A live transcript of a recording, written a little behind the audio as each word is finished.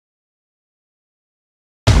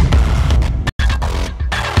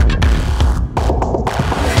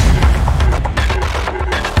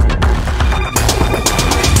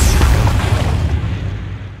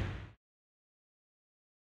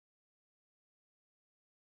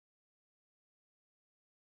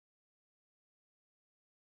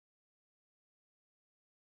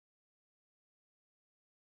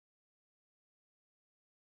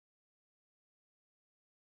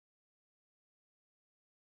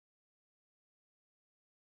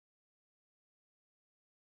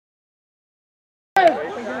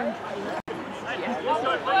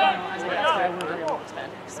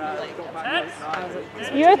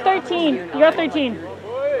You're 13. You're 13.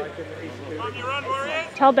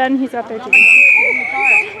 Tell Ben he's at 13.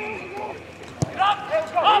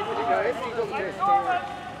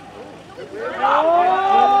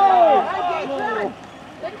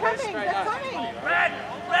 They're coming! They're coming!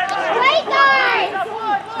 Great guys!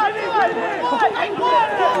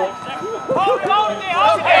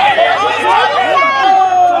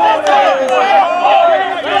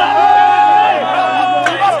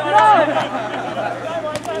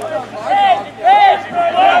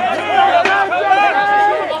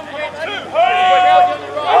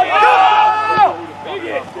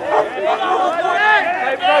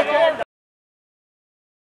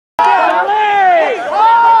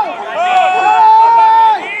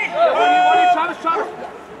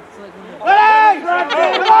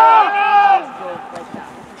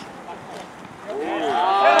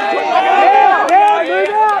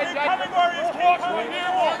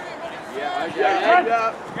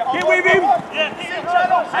 Keep with him!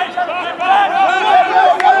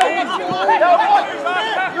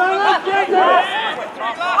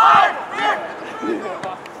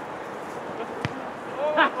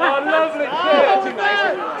 Oh, lovely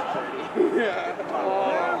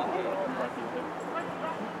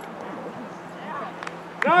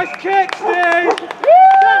Nice kick, Steve!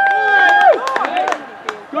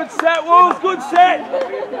 Good set, Wolves, good set!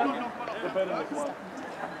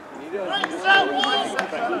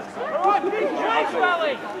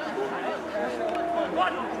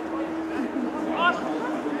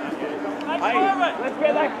 Hey, let's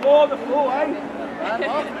get that claw on the floor, eh? Get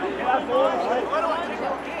that ball on the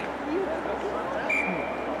floor.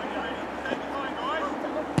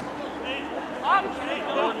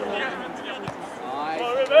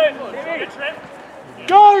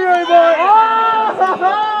 Go, Ruben!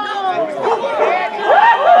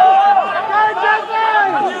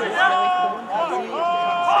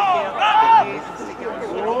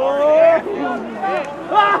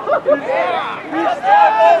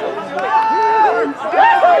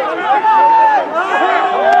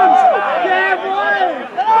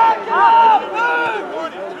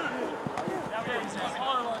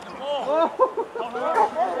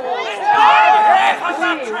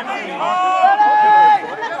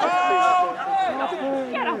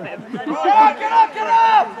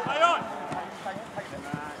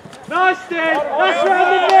 Nice, Steve! That's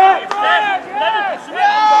round the net!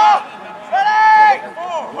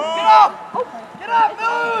 Get up,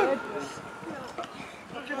 move!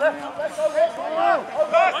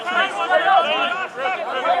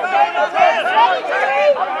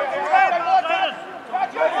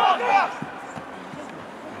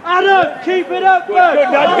 Adam, keep it up, bud! Good,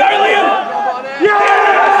 go, Liam!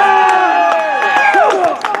 Yeah!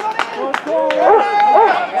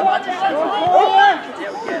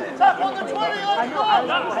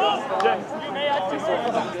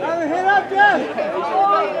 Hit up, Jeff!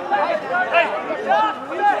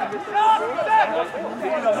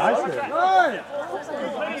 Nice.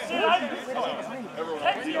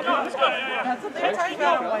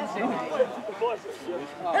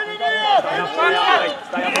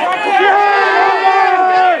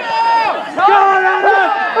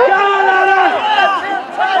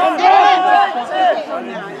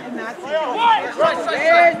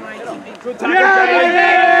 Good tackle,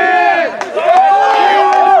 yes!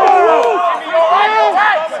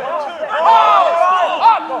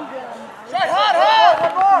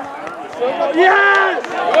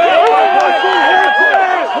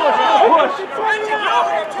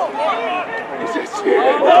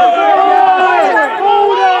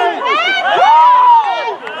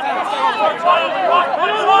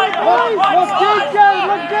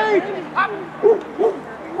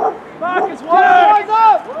 Marcus, wide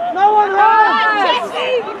up! No one home!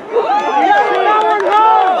 No one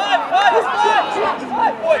home!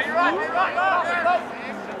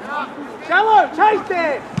 Cello, chase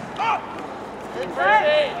it!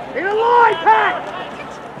 In a line, Pat!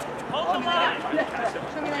 Hold the line!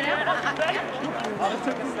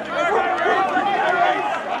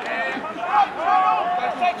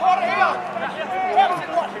 Take Carter here!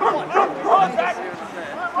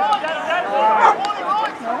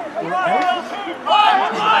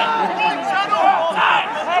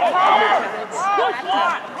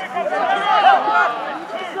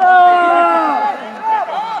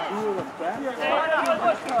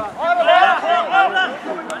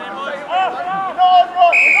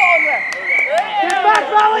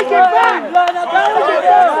 Get back!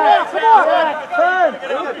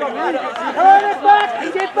 Turn it back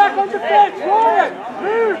and get back on the fence! Ryan!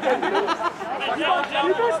 Move!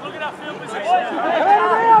 Look at our field position.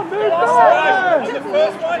 The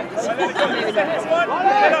first one.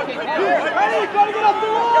 Ready, gotta get up the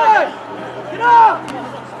line! Get up!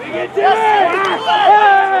 Bring it to me!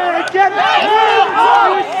 Hey, get back!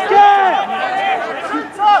 You're scared!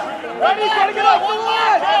 Ready, gotta get up the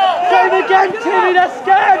line! Same again, Timmy, that's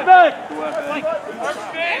scared, man!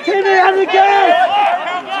 Timmy, and again!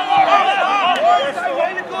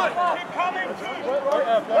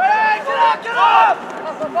 Hey, get up!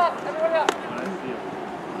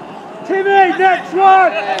 Timmy, next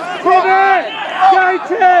one! Timmy! Go,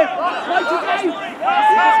 Tim!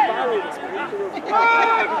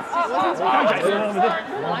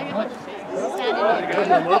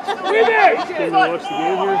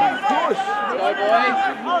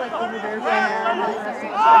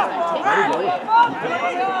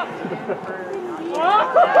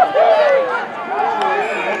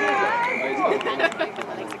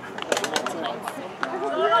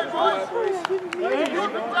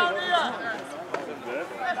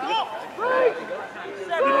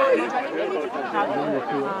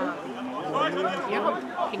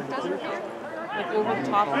 Pink doesn't care. Like over the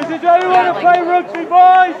top. This is everyone to play rugby,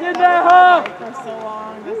 boys, in their half. For so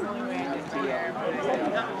long, that's the only way I did to hear.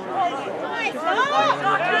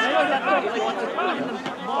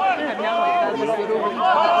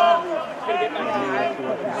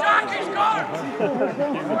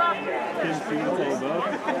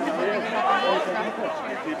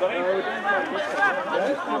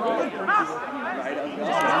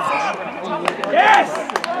 Yes!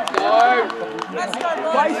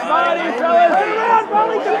 Play smarty, fellas! Get around,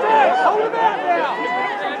 Molly, get back! Hold him out now!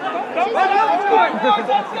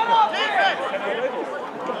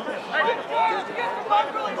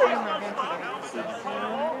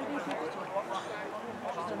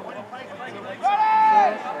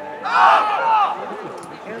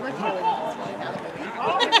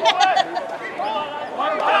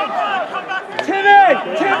 Timmy!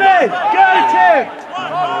 Timmy! Go, Tim!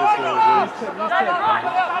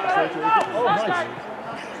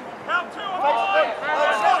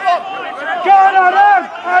 Go on, Adam!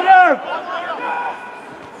 Adam!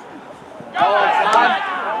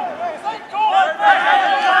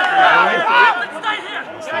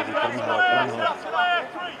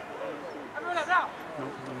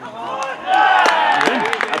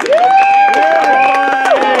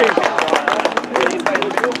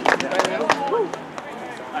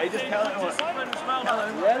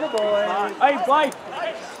 Hey, Blake!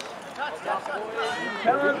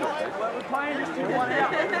 Tell him we're playing this 2-1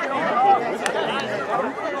 out.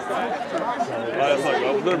 I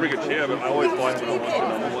was going to bring a chair, but I always fight when I want to.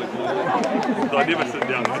 So I never sit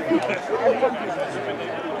down.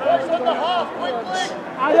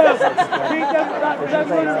 Adam, keep them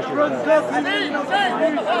runs up.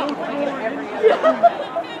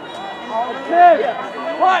 Tim!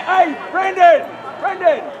 Right, hey, Brendan!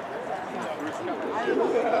 Brendan!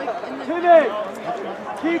 Timmy!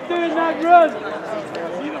 Keep doing that run!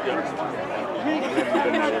 Keep doing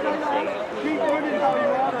that run! Keep doing it how you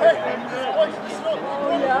want it!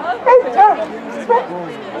 Let's go,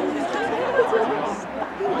 boys! Let's go!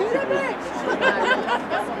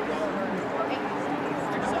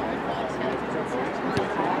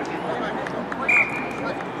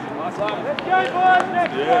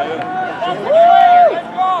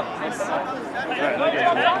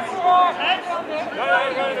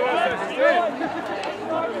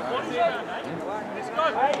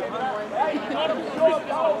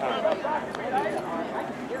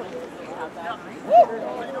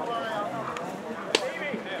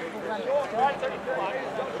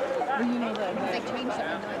 They changed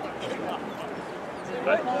something.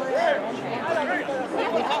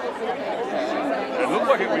 It looks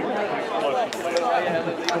like it would be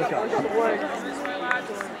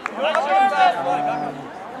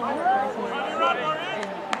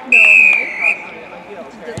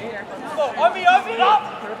Open it up!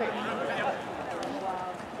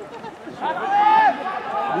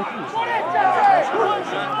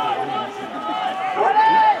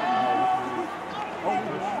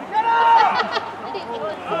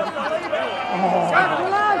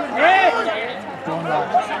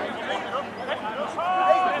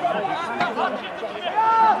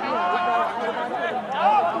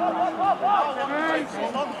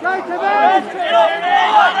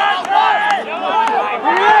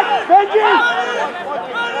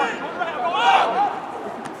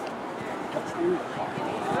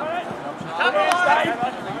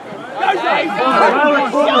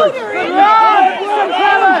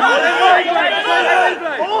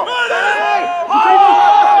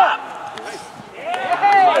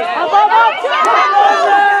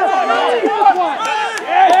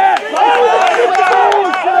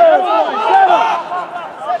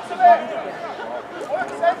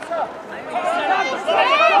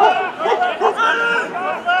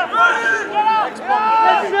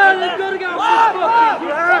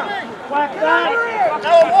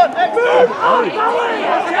 Go,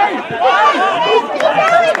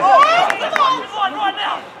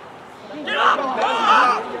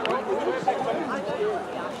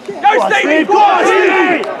 Stevie! Go on,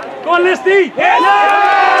 Stevie! Go on, Listy! Yes!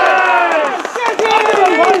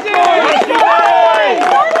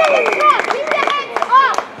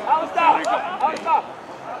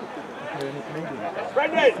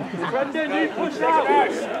 Brendan, you push out!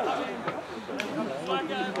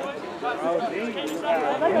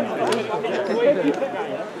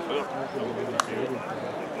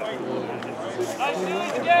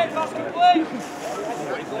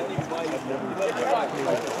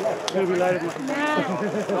 It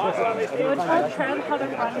would try Trent how to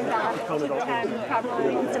run back to the 10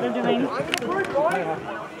 properly instead of doing.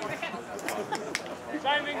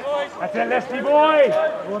 That's it, Leslie boy!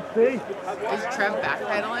 What's the? Is Trev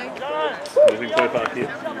backpedaling? Moving so fast here.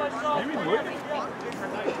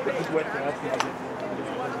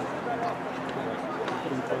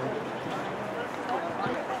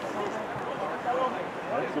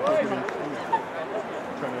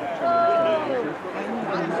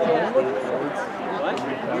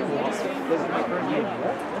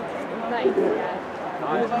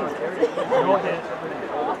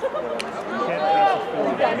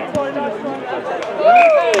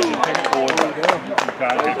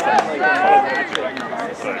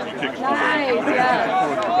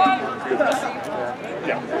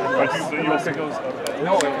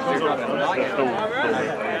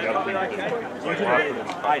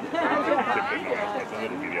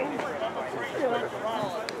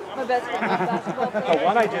 My best friend was basketball player. The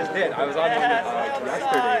one I just did, I was on one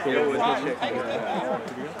yesterday. It was the shit.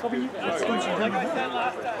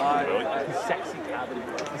 Sexy cabin.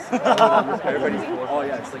 Everybody's, oh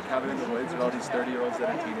yeah, it's like cabin in the woods with all these 30-year-olds that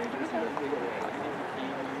are teenagers.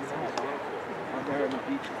 I'm there on the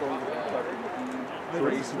beach going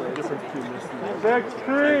different tunes.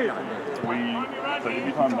 6-3! So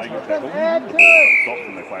every time they get tackled, stops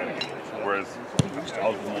and they play it again. Whereas I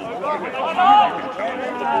was more like a bit fun, you can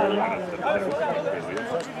challenge the ball and it's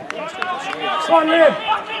Come on, Liv!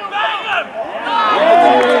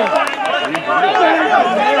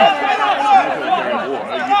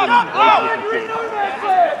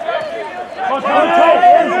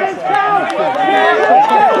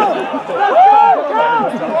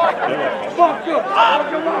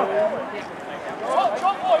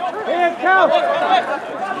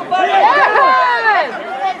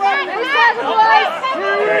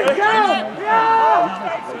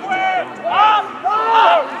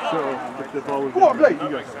 Come on, Blake!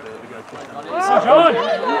 John! John!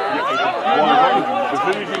 As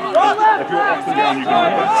soon as you, if you're up and down, you can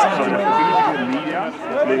reverse. So as soon as you get a knee out,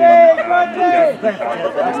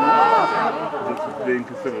 it's being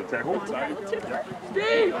considered a tackle.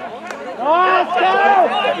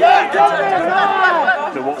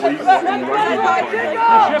 So what we in rugby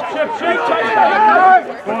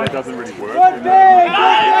but that doesn't really work.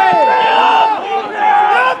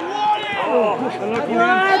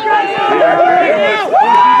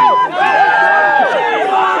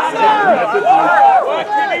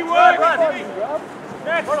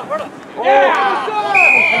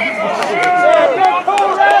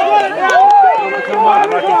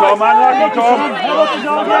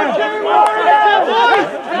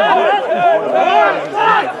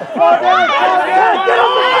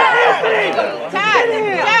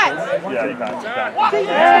 Yeah, you can.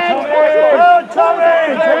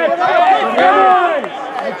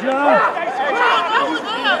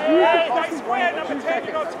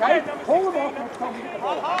 Hold him off.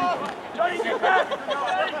 Johnny, get back!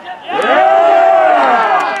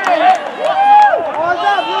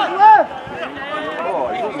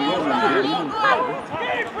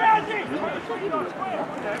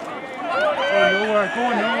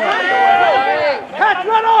 Going nowhere. Catch,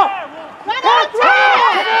 run off! Catch,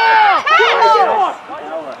 run off!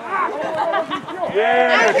 Yeah,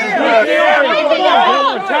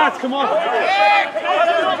 Tats, come on.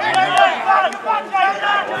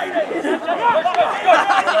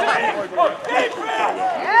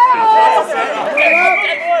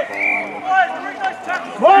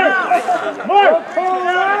 Mark!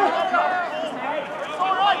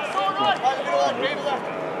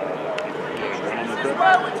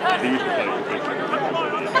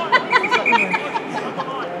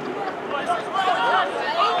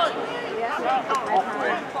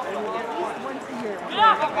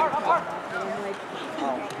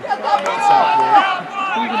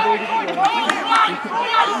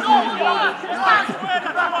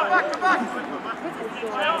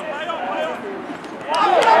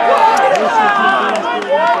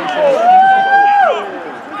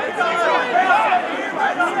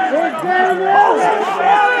 Damn it!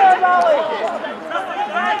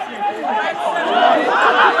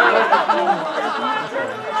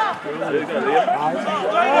 Here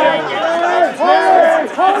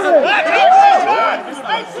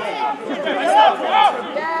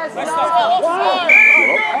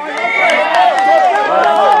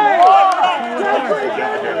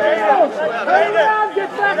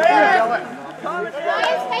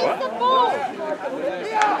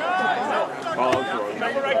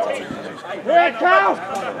it comes!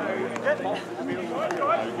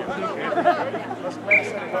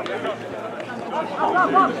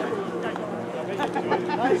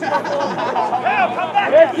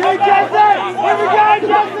 It's you, Jesse! Here we go,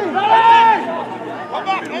 Jesse! Come back!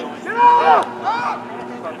 Get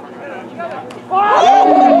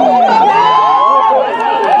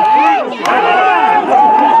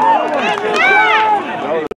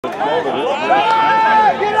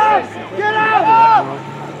off! Get out!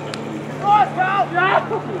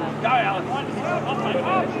 Go, Alan.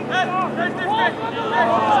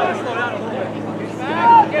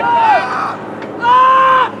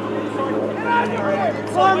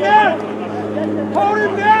 Come down! Hold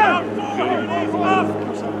him down!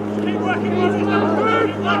 Keep working on it!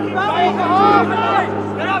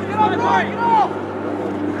 Get up, Roy! Get off!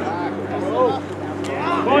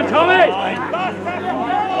 Go on, Tommy!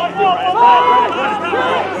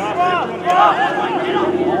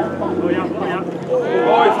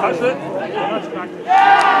 Boys, touch it.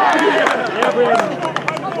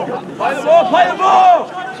 Play the ball, play the ball!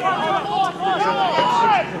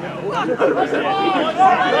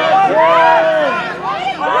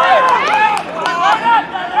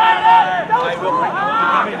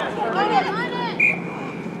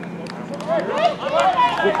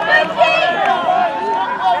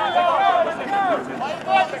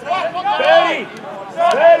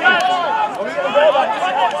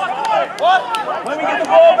 Let me get the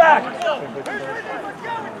ball back.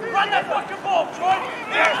 Run that fucking ball, Troy.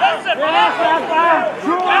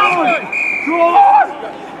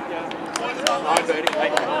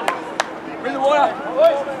 Bring the water.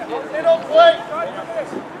 Get on play.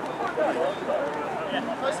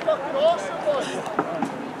 That's fucking awesome, boys.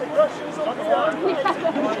 Take your shoes off the line.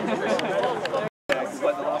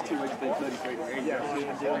 Like the last 2 weeks been 33 degrees. Yeah.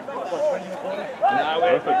 No,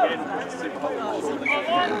 we're super hot.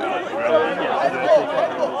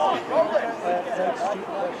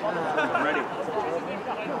 Ready.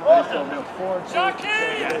 Sharky!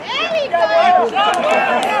 There we go!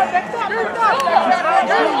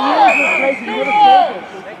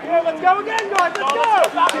 Let's go again, guys. Let's go.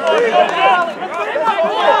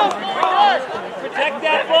 Protect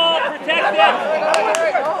that ball, protect it!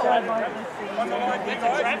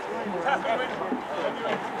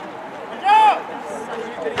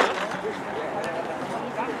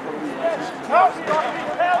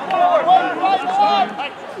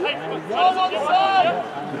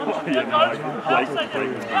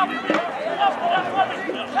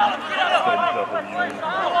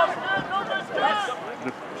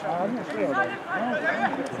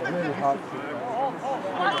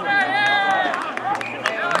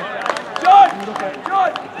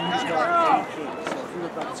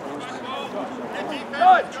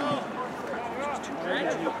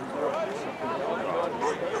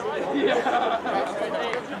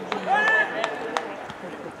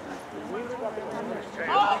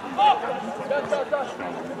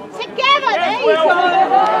 Together, there you go!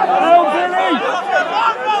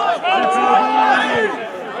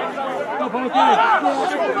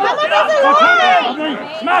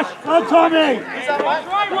 Smash! On Tommy!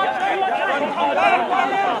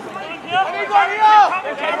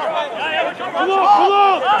 Pull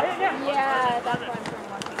up! Yeah, that's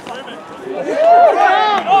one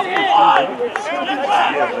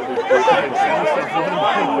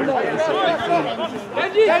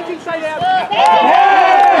Kenji, stay down!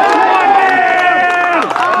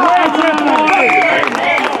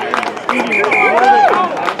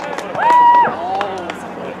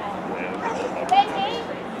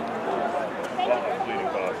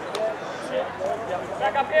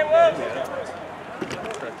 Back up here, Will!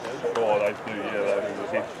 Oh, they do, yeah, they do.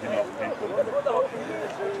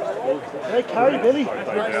 Hey, carry, Billy.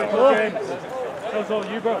 That's all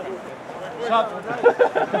you, bro.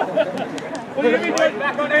 What are you doing?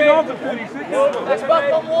 Back on here. Let's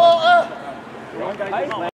back on water.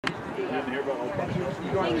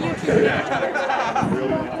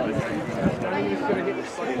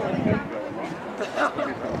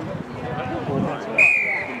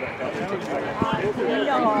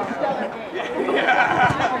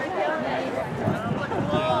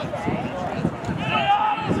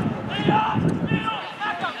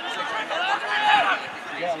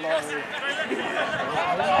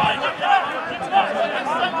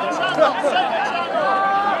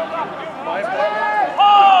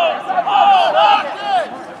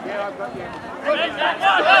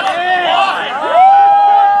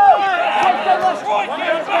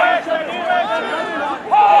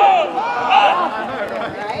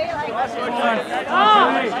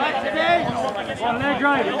 One leg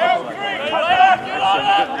drive.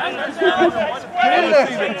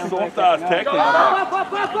 Soft ass tackling.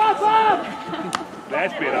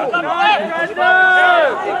 That's better.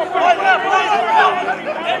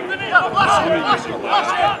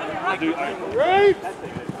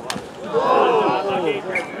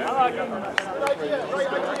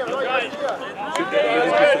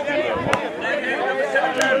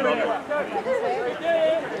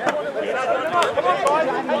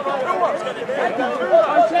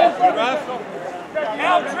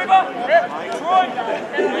 Out, Trevor! Troy!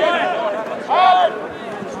 Hard!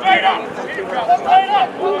 Straight up! Straight up!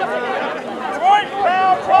 Troy! Now,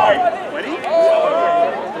 Troy! Ready? Oh!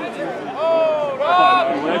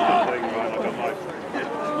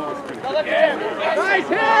 Nice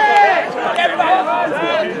hit! Get back!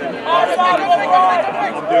 Hard, hard, hard!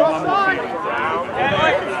 I'm doing one more thing.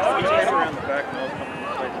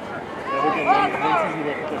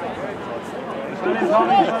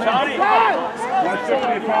 Charlie!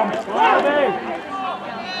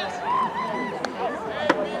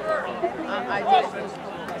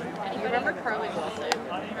 You remember Carly Wilson?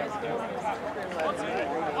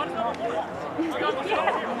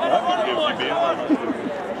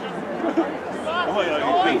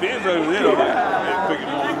 Ben's over there.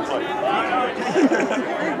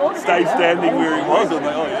 Stay standing where he was. I'm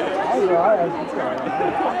like, oh yeah.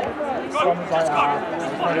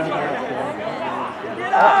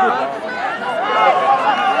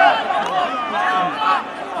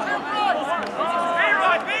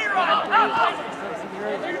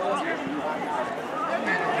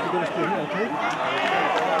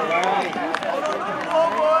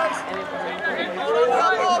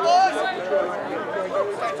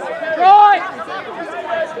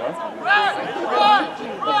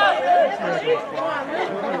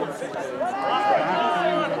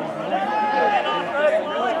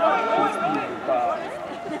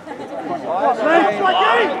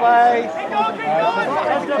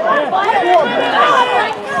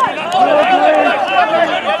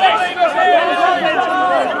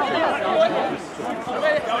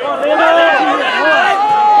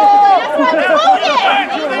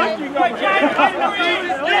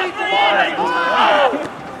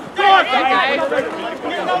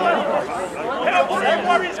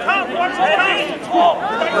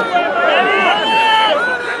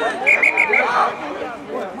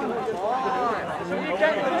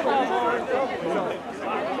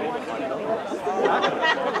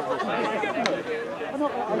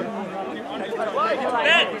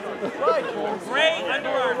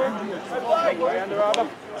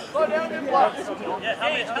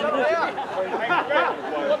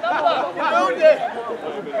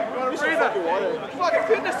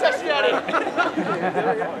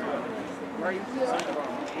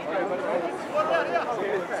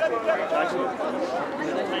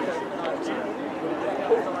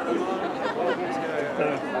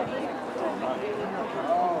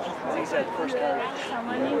 He said first carry.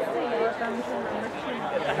 Someone needs to get them to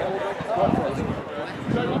number 2.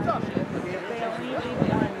 They only need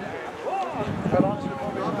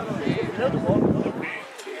one.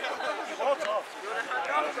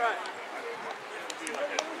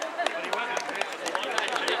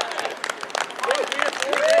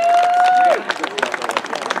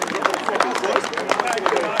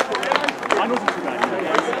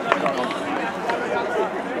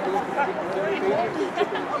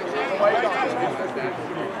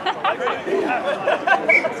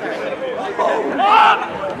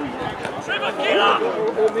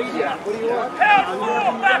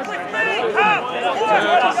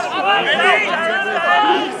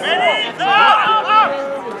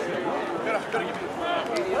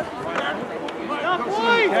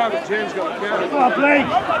 James got the counter. Come on, Blake!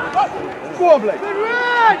 Go on, Blake! Good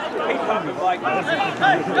run!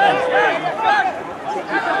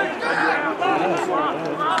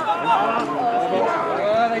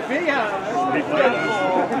 They beat you.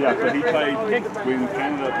 Yeah, so he played with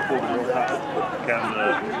Canada before the World Cup. Canada,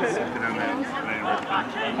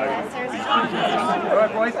 All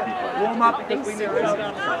right, boys. Warm up. I think we need to go.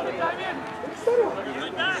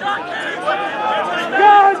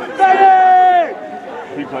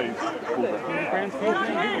 he plays fullback.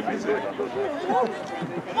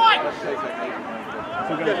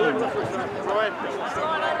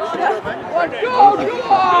 Let's go!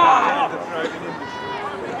 Come on!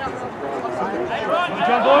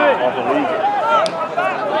 John Boy! Off the league.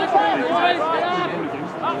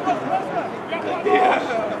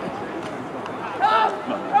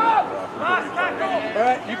 All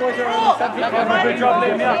right, you boys are on the center. Good job,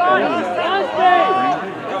 leading me up.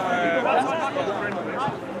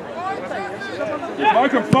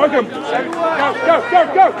 Smoke him, smoke him! Go!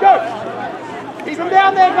 Keep him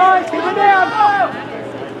down there, guys! Keep him down!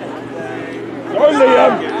 Go,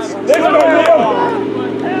 Liam! Let's go, Liam!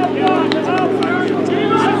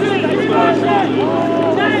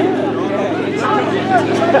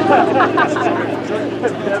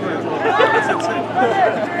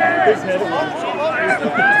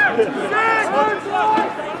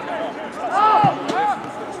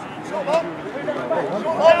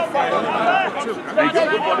 He got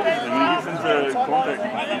good body, and when he gets into contact,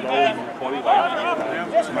 he lowers his body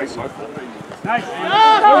weight to make so full. Nice.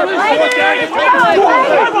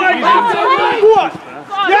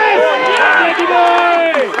 Yes!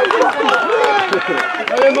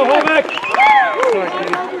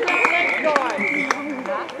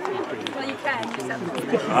 Well, you can.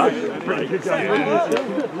 Pretty good guy.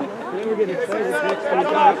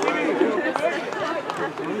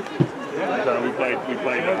 So we played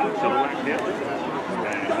Silverback here,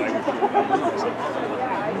 and they were so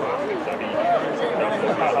he jumped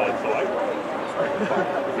on the other side.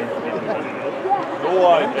 No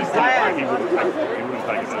one. He wouldn't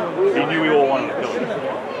take it. He knew we all wanted to kill him,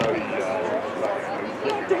 so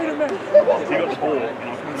he got the ball, and I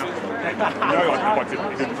was coming up. You know, if I could, he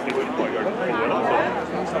couldn't stick it, I go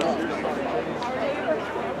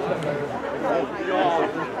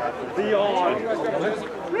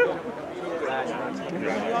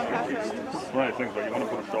one of those things where you want to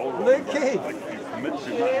put a shoulder on, like you commit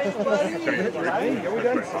too much.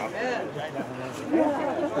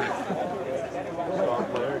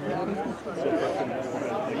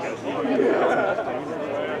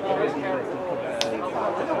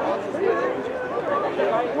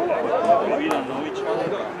 We don't know each other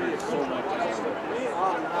so much.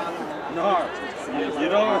 No, you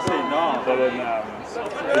don't want to say no. So then,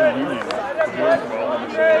 in the union, we were in 12,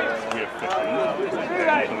 we have 15.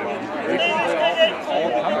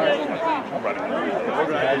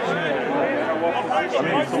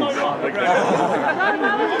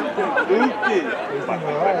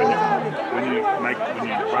 When you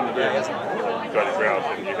run the dance, you go to ground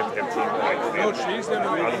and you have to have teammates.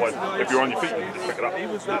 Otherwise, if you're on your feet, you can just pick it up.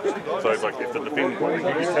 So it's like if the defending player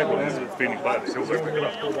gets tackled, the defending player they still pick it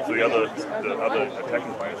up. So the other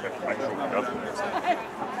attacking players have to make sure it doesn't.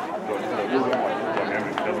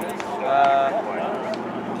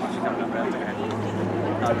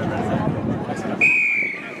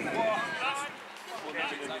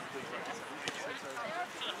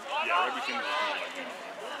 Yeah, everything is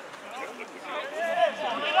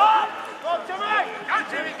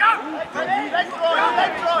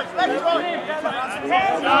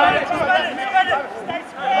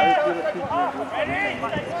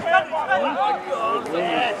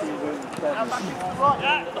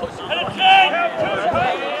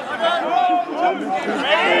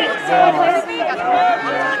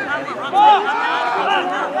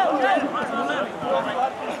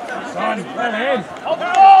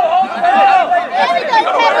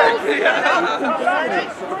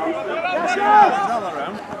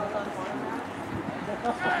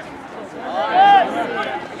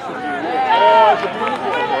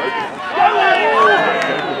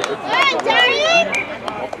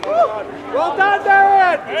Well done,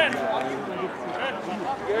 Darren!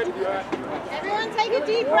 Everyone take a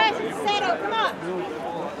deep breath and settle. Come on.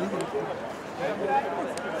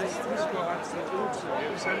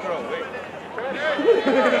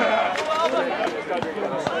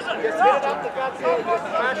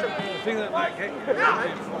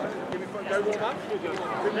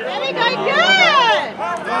 There we go, good!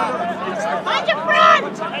 Mind your front!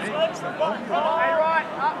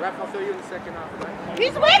 I'll fill you in the second half.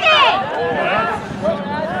 Who's winning?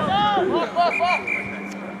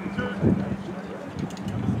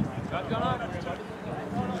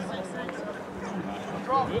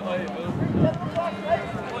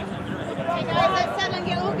 Hey guys, let's settle and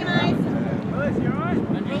get organised.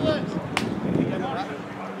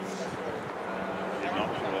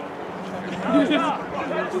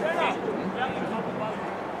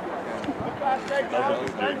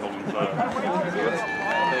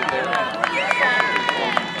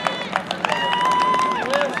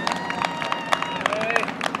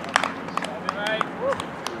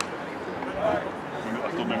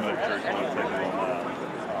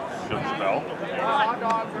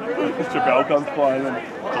 Chappelle comes by and then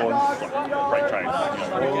Dawn's great train.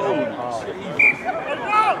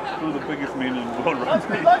 One of the biggest men in world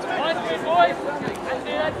rugby.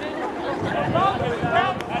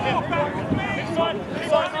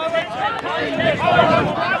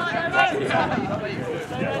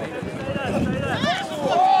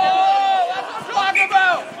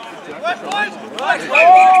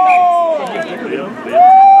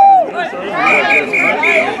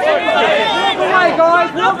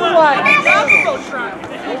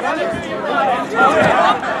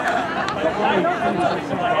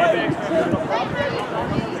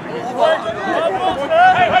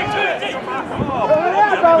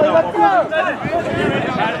 Let's go!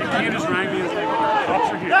 He just rang me and said, "Cops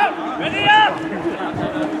are here." Ready up!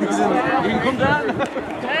 You can come down.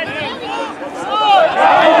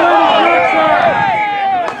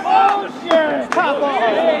 Bullshit! Top ball!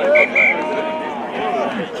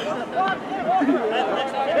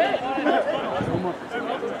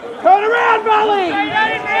 Turn around, Molly!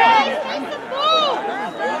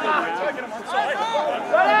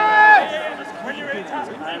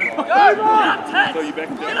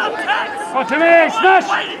 Get up, Tex! Oh, to me, smash!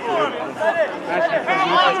 Waiting for him! He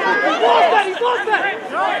lost that! He lost that!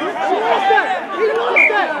 He lost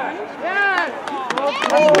that! Yes!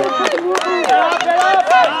 Get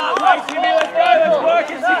up! Right, Timmy, let's go! Let's work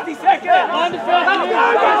in 60 seconds! On the field! Let's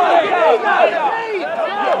go!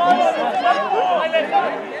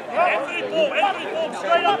 Every ball,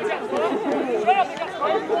 straight up!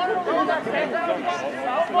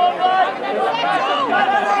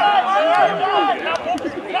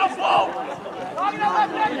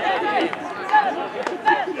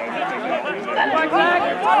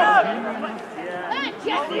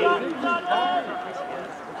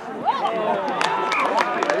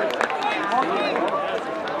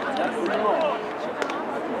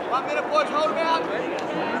 One minute, boys, hold him out.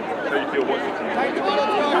 How do you feel watching TV?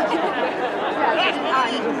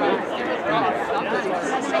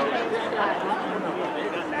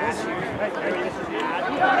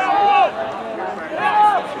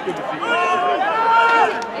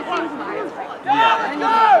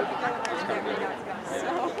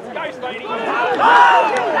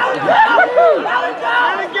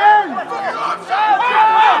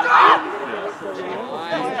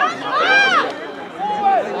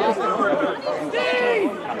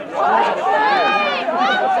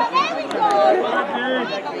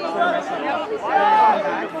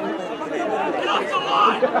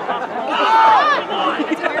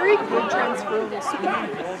 It's very good transferable speed.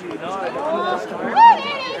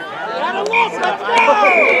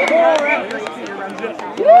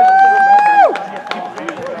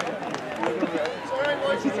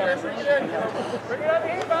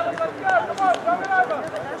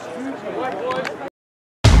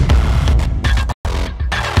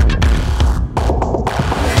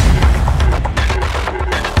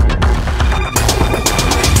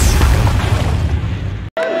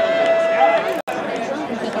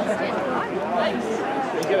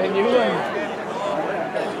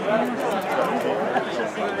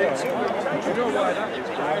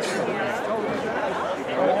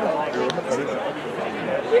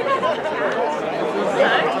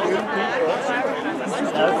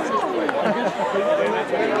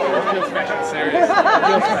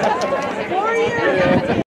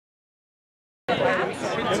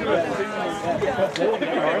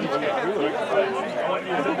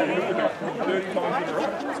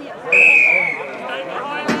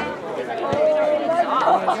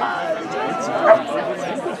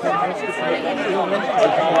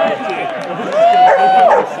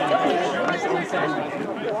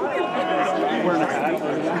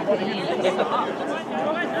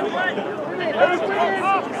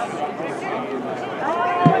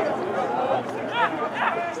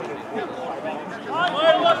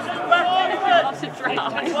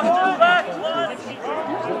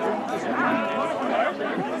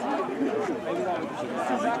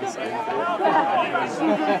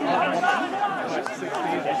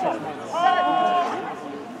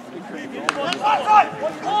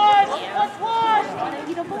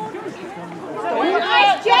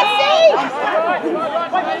 Nice, Jesse!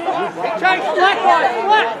 Chase, flat.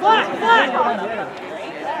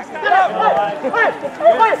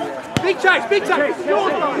 Big chase. There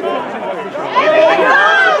we go!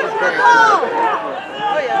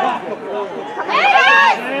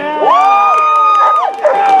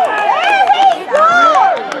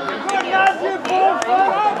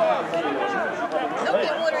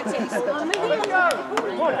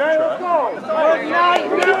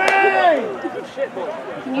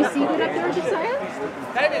 Can you see it up there, Josiah?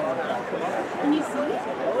 David. Can you see it?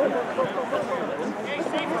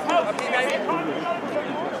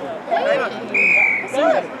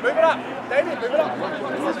 Move it up. David, move it up.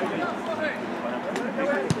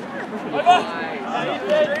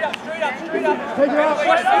 Straight up. Take it out.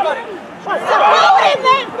 Support him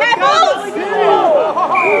then, Pebbles!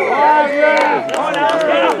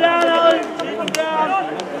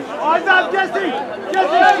 Eyes up, Jesse!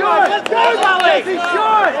 Jesse's short! Let's go, Molly!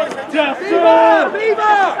 Jesse's short!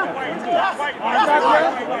 Beaver!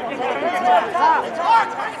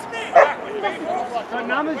 Got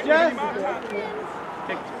numbers, Jess?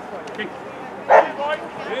 Kick.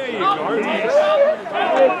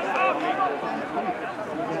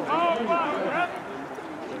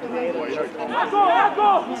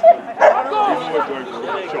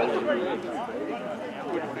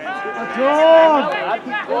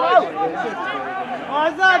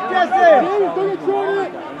 What's that, Jesse?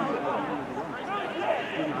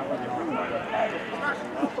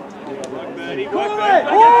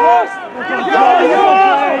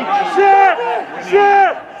 Shit!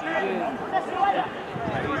 Shit!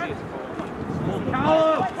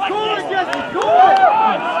 Go on, Jesse! Go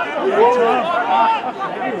on!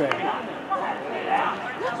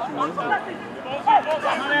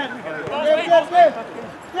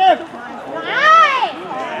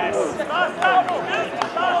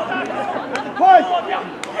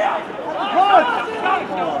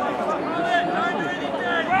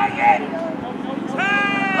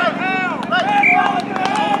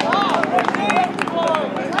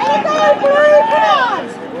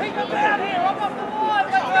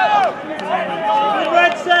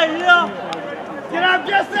 Get up,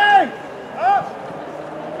 Jesse!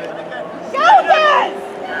 Go, Jess!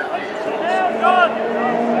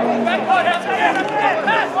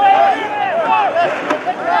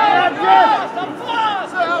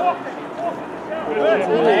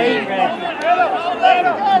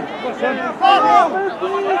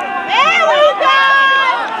 There we go!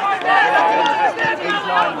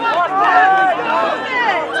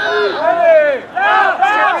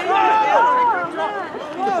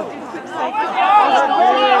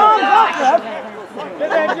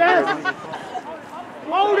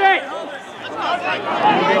 Hold it!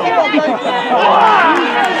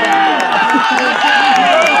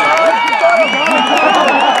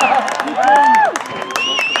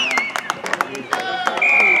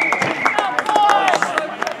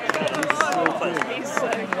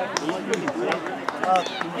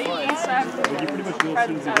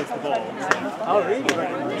 Oh, really?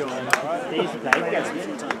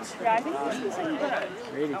 Yeah, I think this is like good.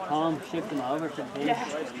 Really calm, shift them over to the Yeah.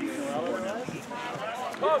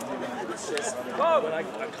 Come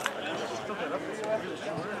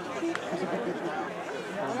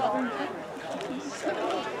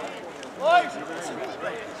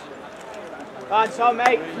on, Tom,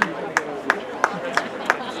 mate.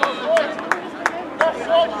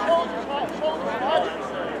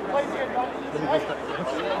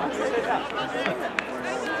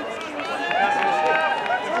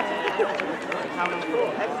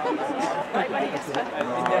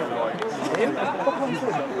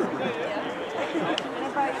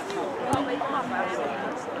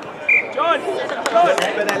 John!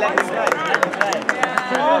 But they let him play.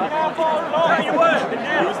 You were.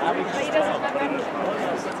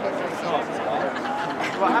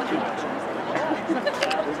 What happened?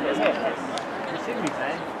 You should be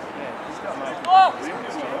playing.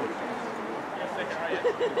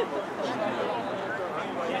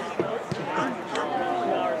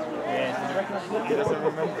 He doesn't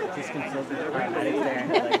remember. Just consulted the paramedics there and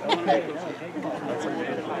they're like, okay.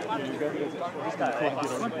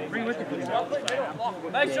 Bring with you.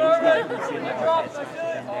 Make sure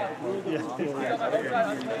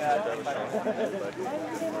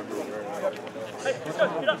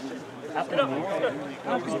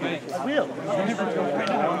Wheel.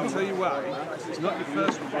 I'll tell you why. It's not your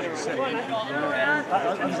first one, it's your second.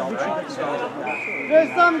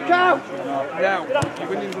 there's some count. Now, you're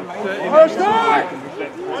winning them 30 First time.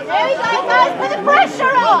 There we go, guys, put the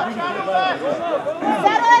pressure on!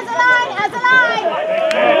 Settle as a line, as a line!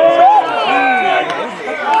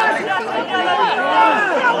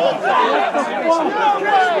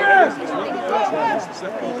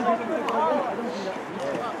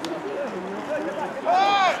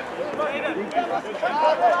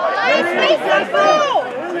 Nice,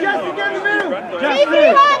 Jesse, get in the middle. Keep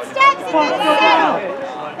your arm steps in the middle.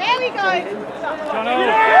 There we go.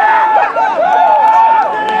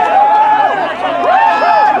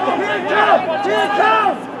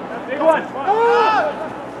 Big one.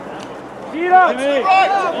 Get up.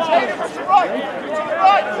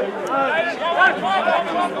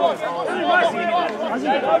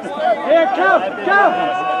 Here, come.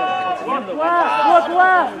 What's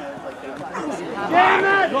left? Damn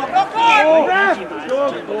it! Left!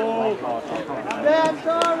 Good goal. Damn,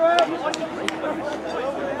 sorry.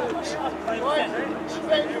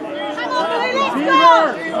 Come on, boy, let's go.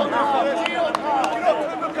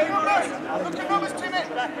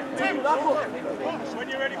 When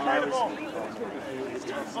you're ready, play the ball.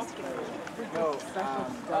 He's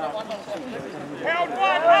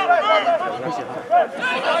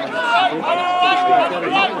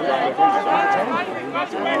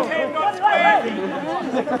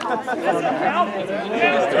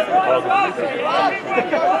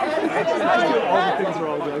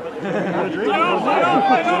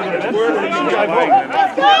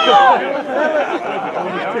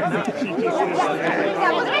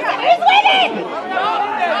winning!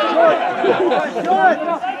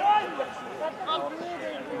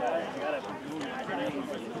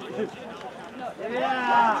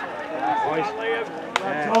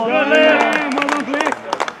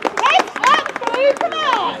 Come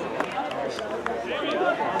on!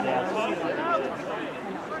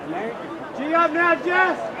 G up now,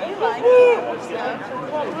 Jess!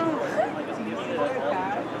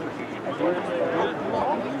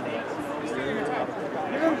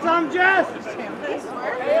 Give him some, Jess!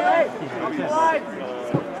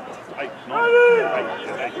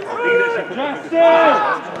 Justin!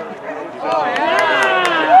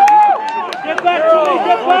 Get back to me!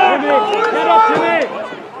 Get back! Get up to me!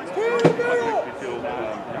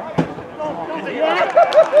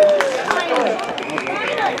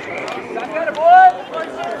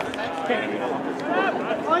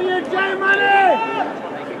 On your J money!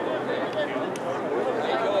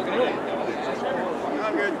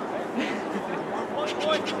 I'm good.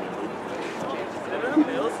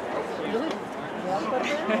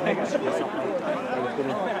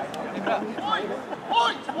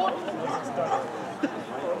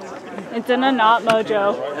 It's in a knot,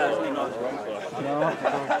 Mojo.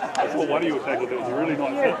 I saw one of you tackle that was really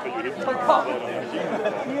not fit, but you didn't.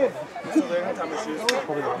 So they're going to time shoes.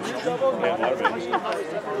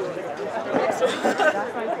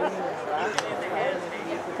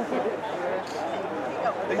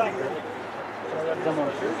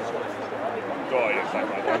 Oh, yeah, same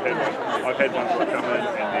way. I've had one sort of come in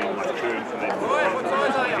and then like turn and then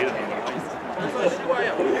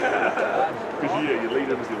because you lead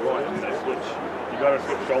in with your right and they switch. You got to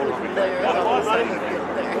switch shoulders with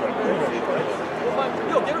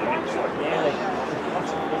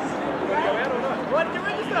What did you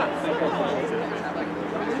register?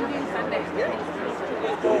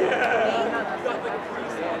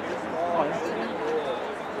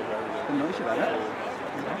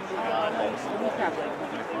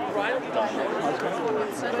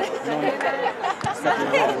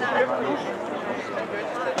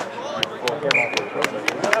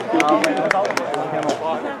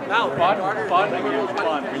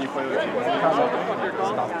 Fun when you play with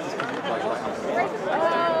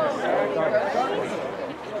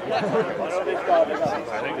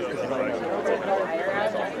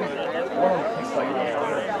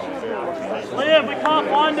Liam, we can't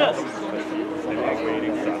find us.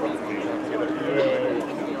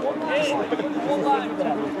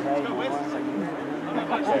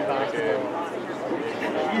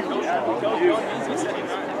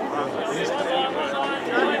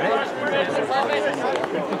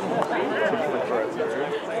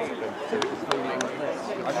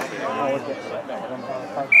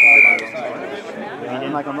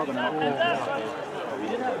 Like I'm not gonna.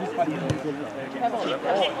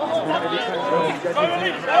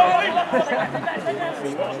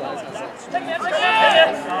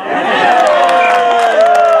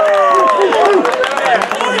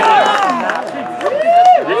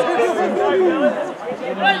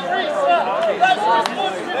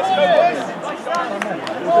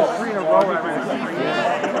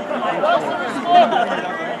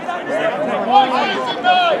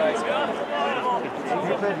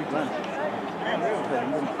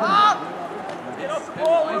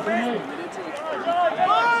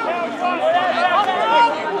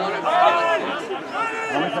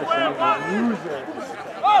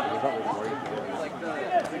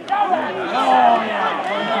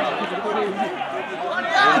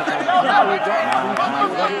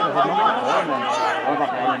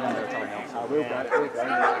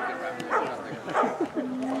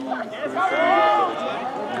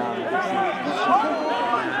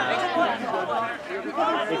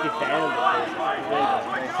 If you fail,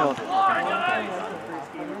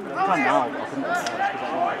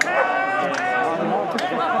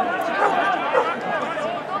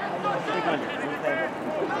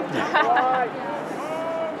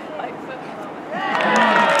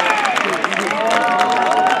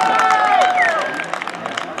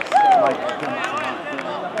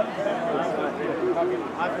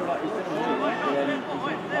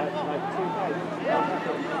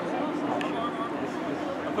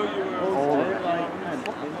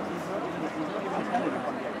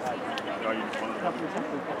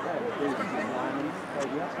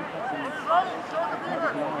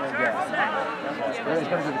 It's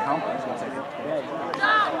better than the conference.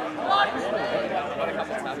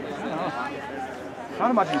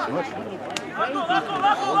 Can't imagine it's much. Yeah,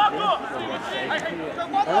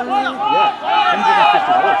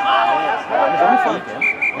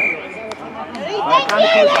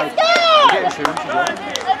 150 Let's go!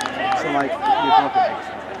 So like, you're not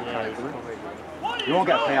getting you won't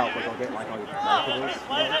get a payout, but you'll get like all your bills.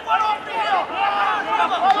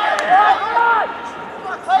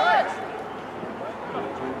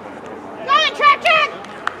 Go on, track!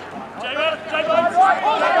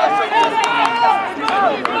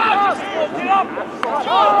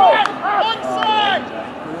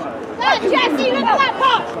 Go, Jesse, look at that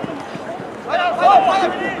box!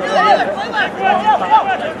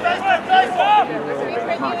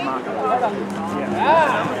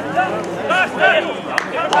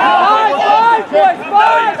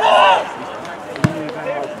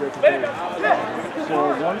 So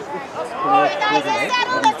once You guys are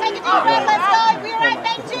settled, let's take a deep breath, let's go, we're right,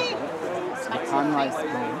 Benji! the time lies going,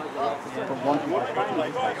 but one people are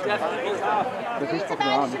if he's fucking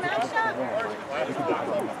around, you can put it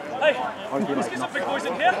Hey, let's get some big boys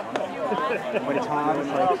in here. But it's hard, it's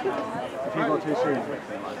like, if you go too soon,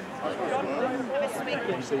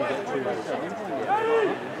 you say you get too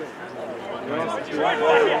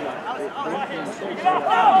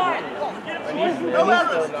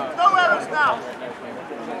No errors now.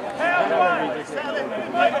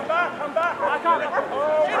 Come back.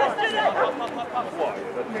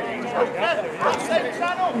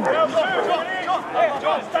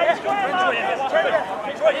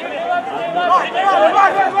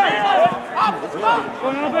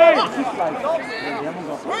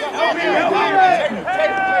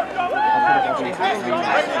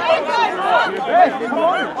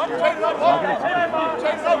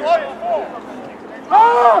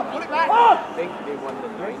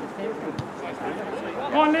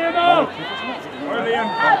 Come on, Liam!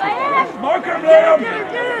 Mark him, Liam!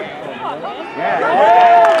 Yeah!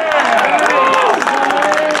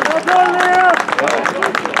 Well done, Liam!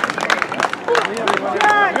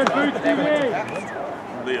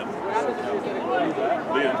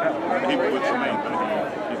 Liam, he puts him in, but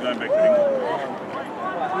he's going back to England.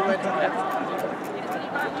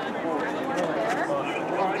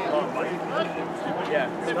 Yeah.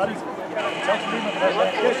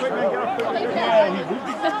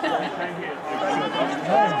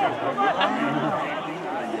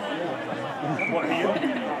 What are you?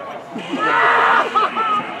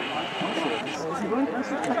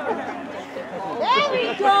 There we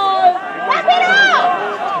go! Wrap it up!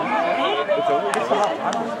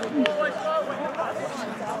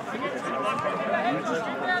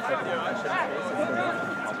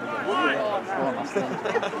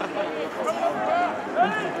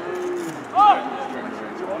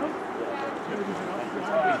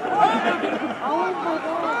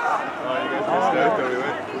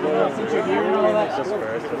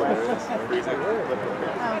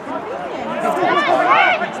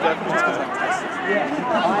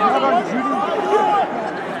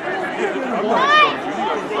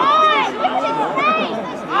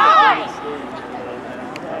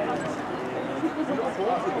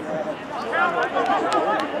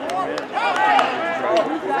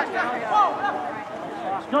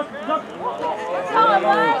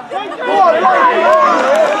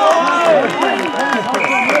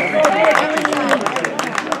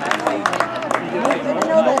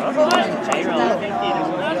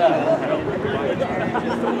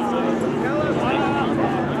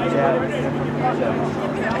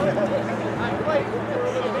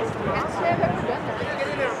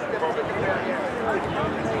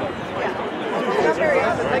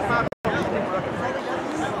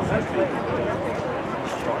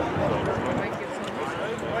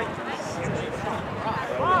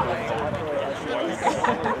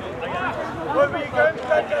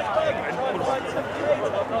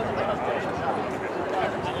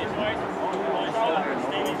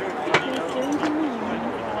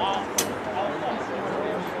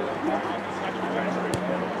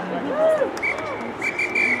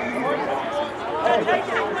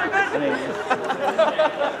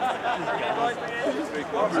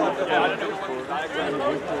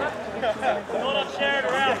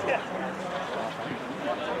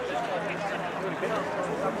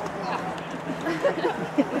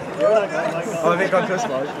 Oh, I think on this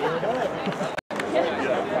one.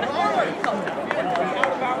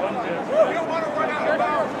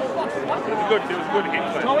 Good, it was good hit.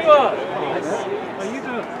 How are you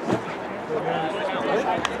doing?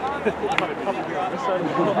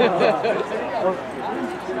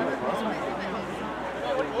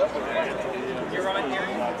 You're right here.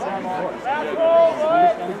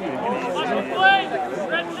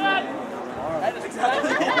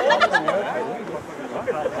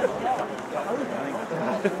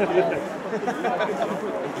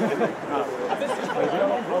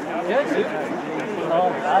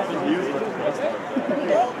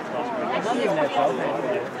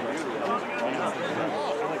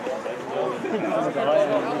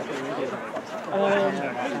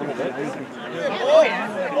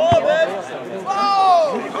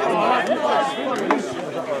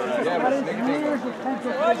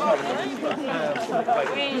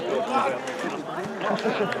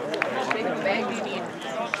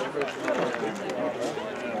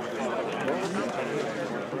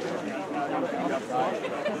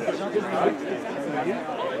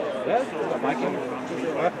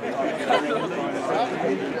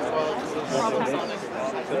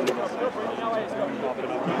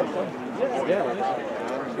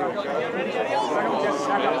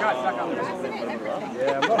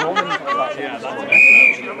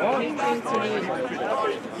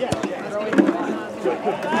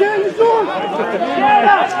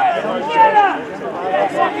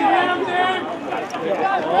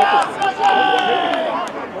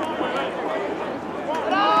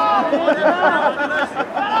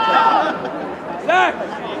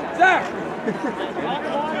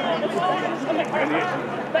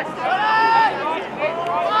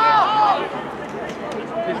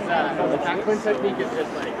 Tackling technique is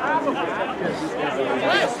just like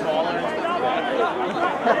smaller and the other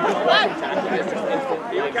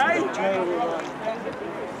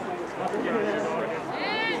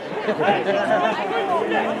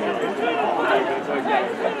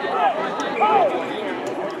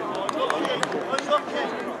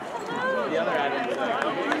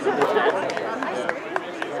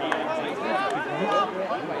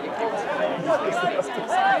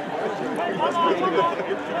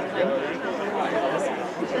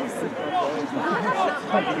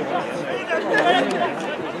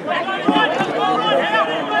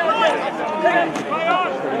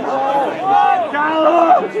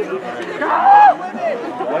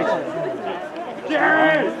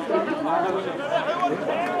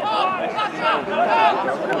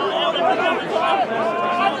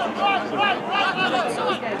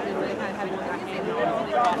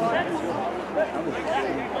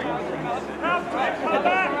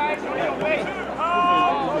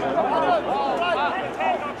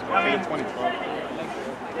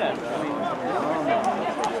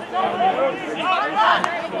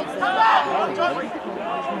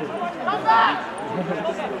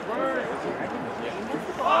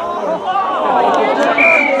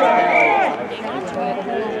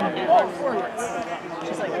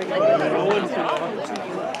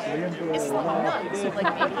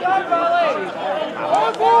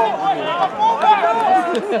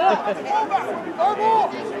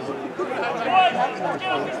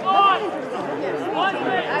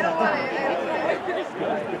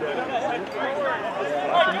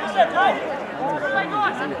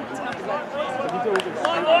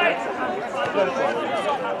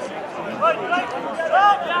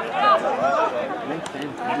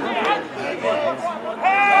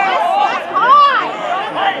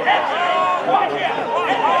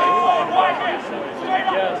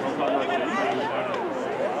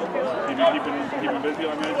Keep busy,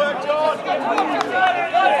 I mean.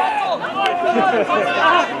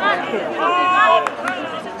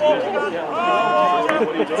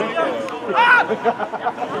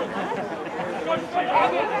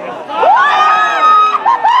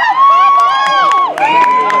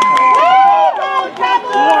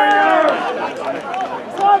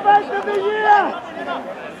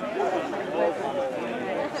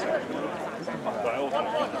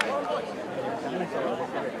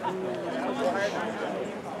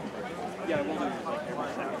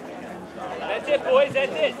 That's it, boys,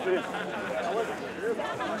 that's it.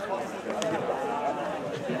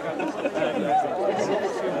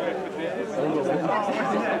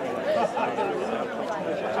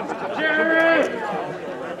 Jerry!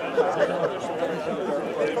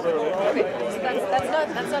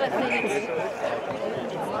 That's not a thing.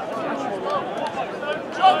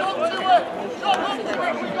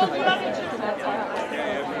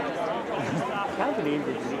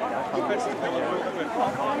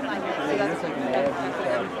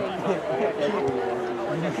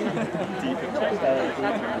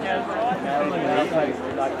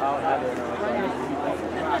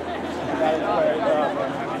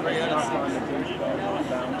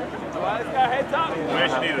 Heads up. We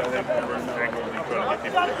actually need a head reverse angle when you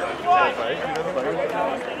try to get people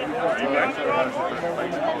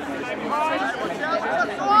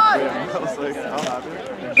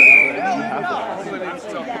to So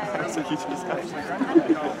you just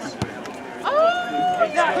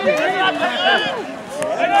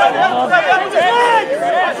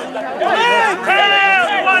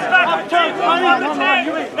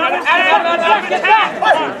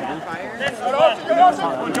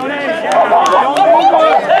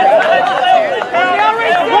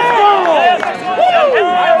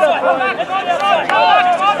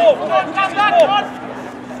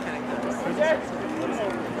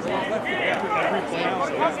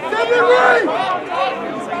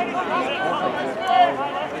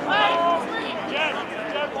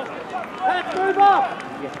Move up!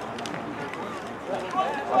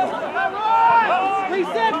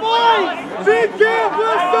 Reset, boys! Big camp,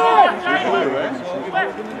 let's go!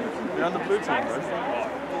 You're on the blue team, right?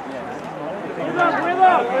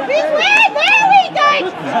 Big win! There we go!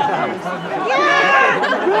 Yeah!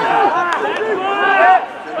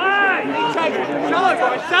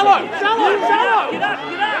 Shallow!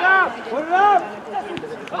 Get up! Put it up!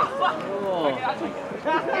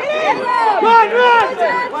 Run!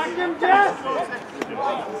 Watch him, Jess! Move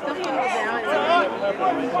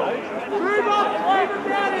up! Move him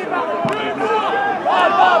down, Eva!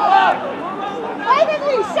 Wave him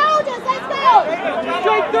through shoulders, let's go!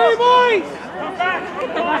 Straight through, boys!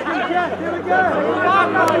 Here we go!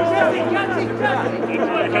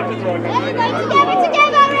 Everybody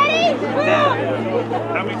together, ready?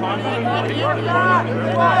 How many times?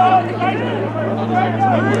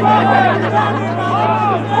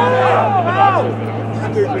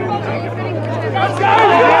 Let's go!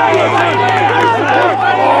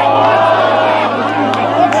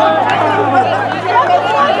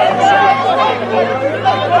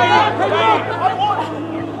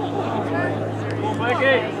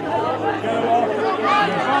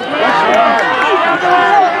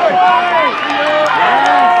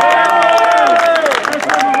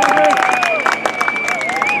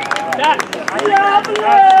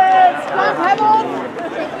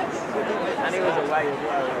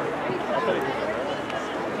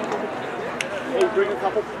 Bring a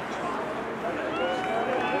couple.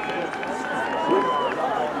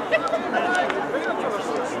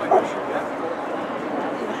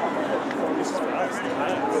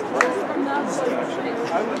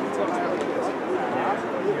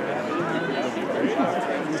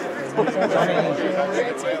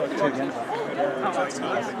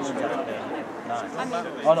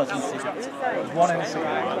 Oh no, it's in six. There's one in six. No,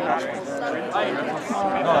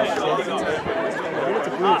 it's a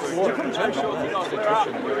blue.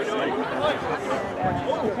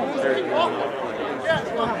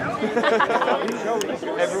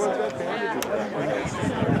 Everyone's got bandages.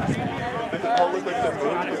 All look like they're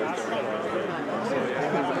moving.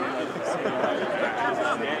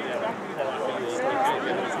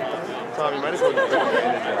 Tom, you might as well get the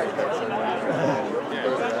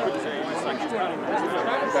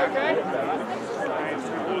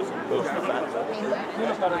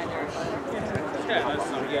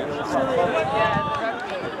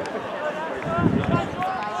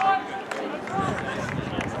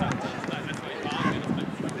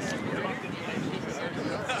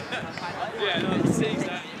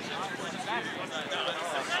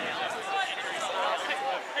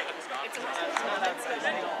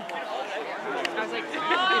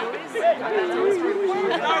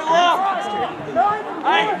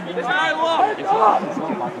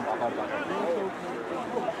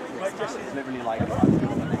It's literally like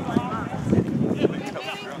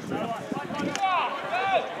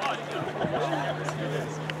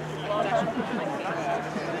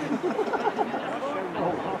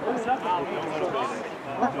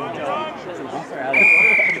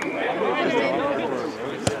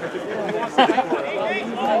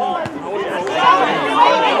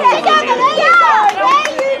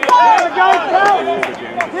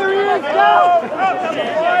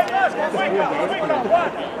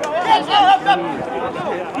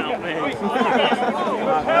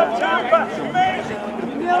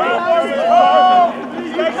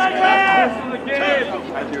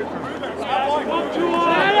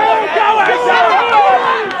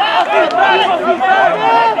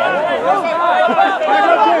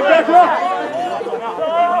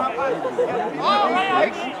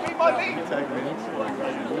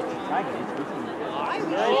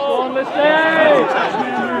on the stage!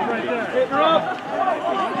 Hit her up!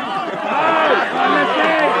 On the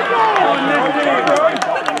stage! On the stage!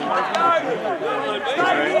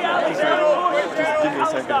 Just give me a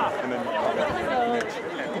second and then I'll get it.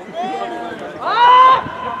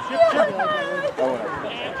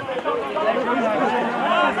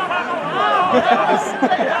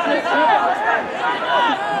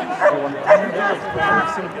 Oh,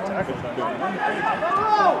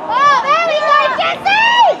 there we go, Jesse!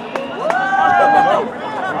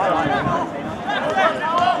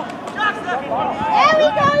 There we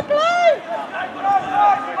go, Blue!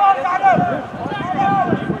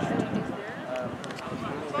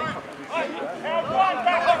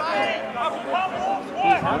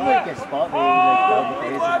 How do they get spot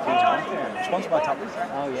sponsored by Tablets?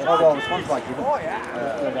 Oh yeah. Oh well, sponsored by Cuba.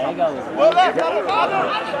 There you go.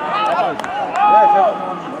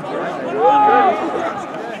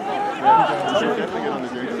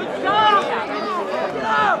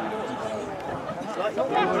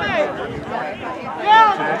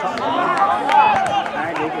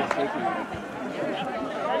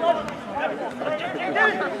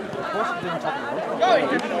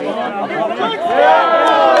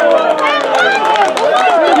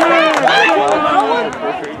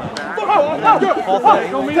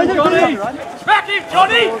 Smack him,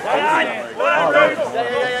 Johnny! Come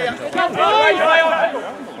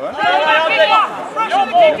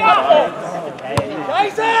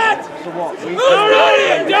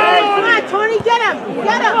on, Tony, get him!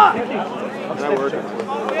 Get him!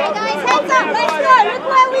 Hey guys, heads up, let's go! Look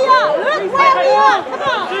where we are! Look where we are! Come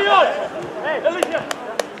on! Hey, Alicia!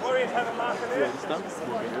 Warriors have a marker there.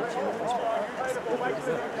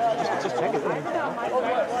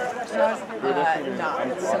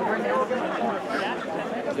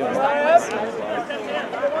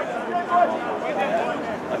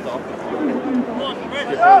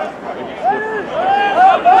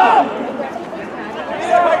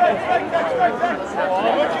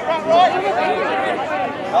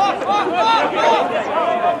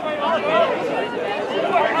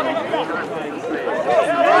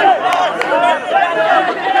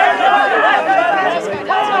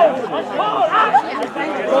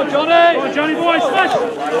 Go on, Johnny! Go on, Johnny boy, smash! Go on,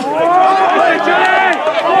 Johnny!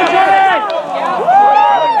 Go on, Johnny!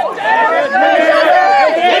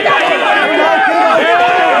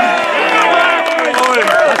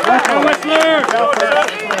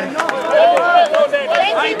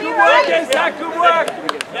 Hey, good work, Zach, good work!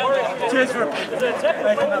 Cheers for making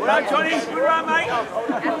that back, Johnny. Good run, mate.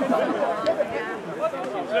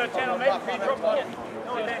 Channel, mate.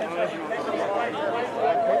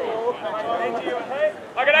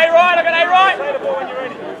 I got A right, I got A right. Play the ball when you're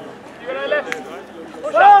ready. You got A left.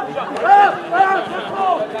 Push up, push up.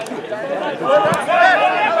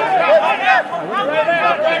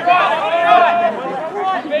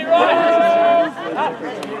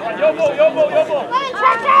 Your ball, your ball, your ball.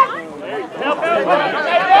 Help, help.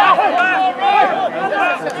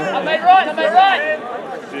 I made right, I made right.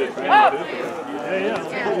 Up.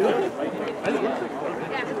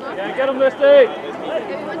 Yeah, get him, Listy!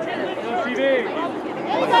 TV!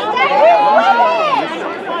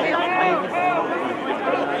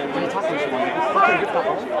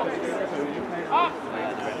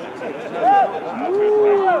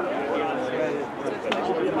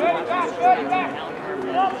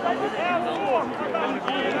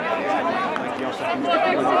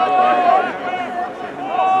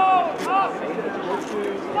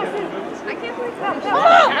 I can't believe that.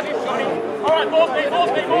 All right, ball speed, ball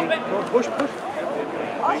speed, ball speed. Push, push.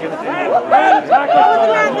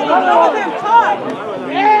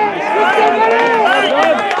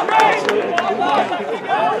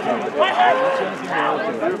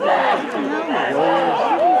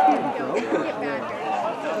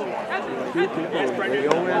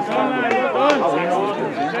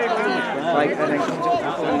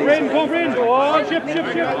 Go on, ship, ship,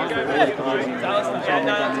 ship.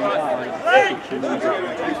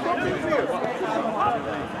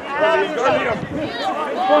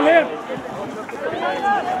 Go on, Liam.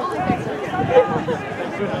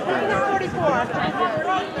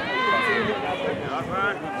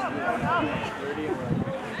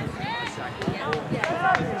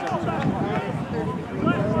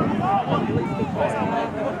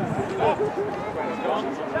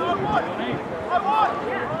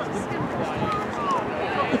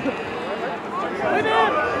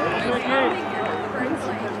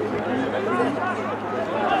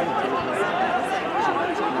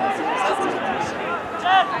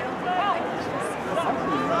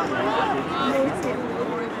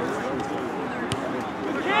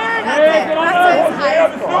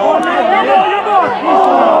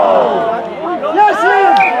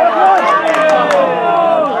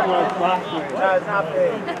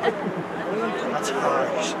 That's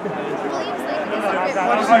harsh.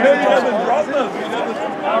 I heard you have a problem.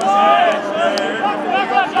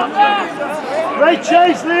 Great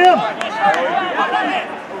chase, Liam.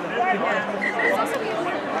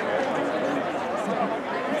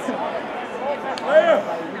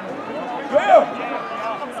 Clear!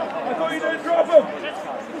 I thought you didn't drop him!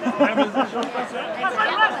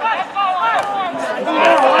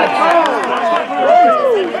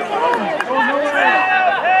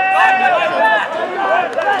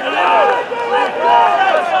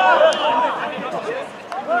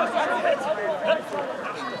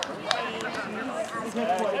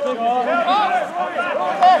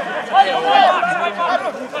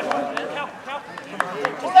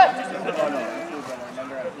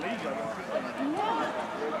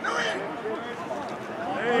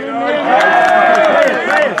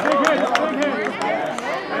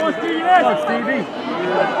 Stevie. I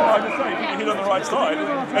just say, put your head on the right side.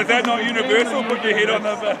 Is that not universal? Put your head on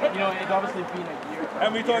the... You know, it's obviously been a year. How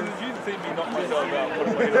many times did you see me knock myself out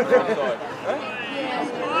putting my head on the right side?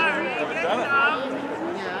 Haven't done it.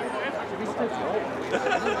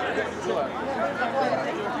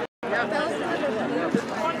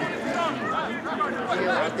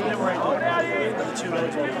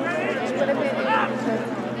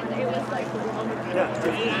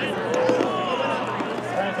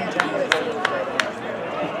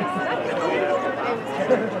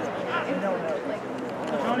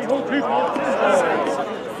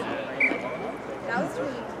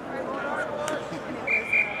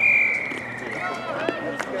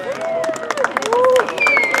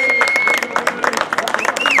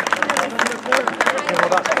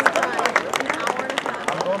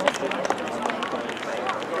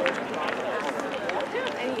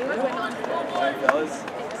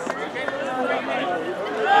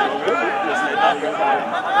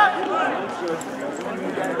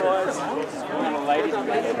 Ladies.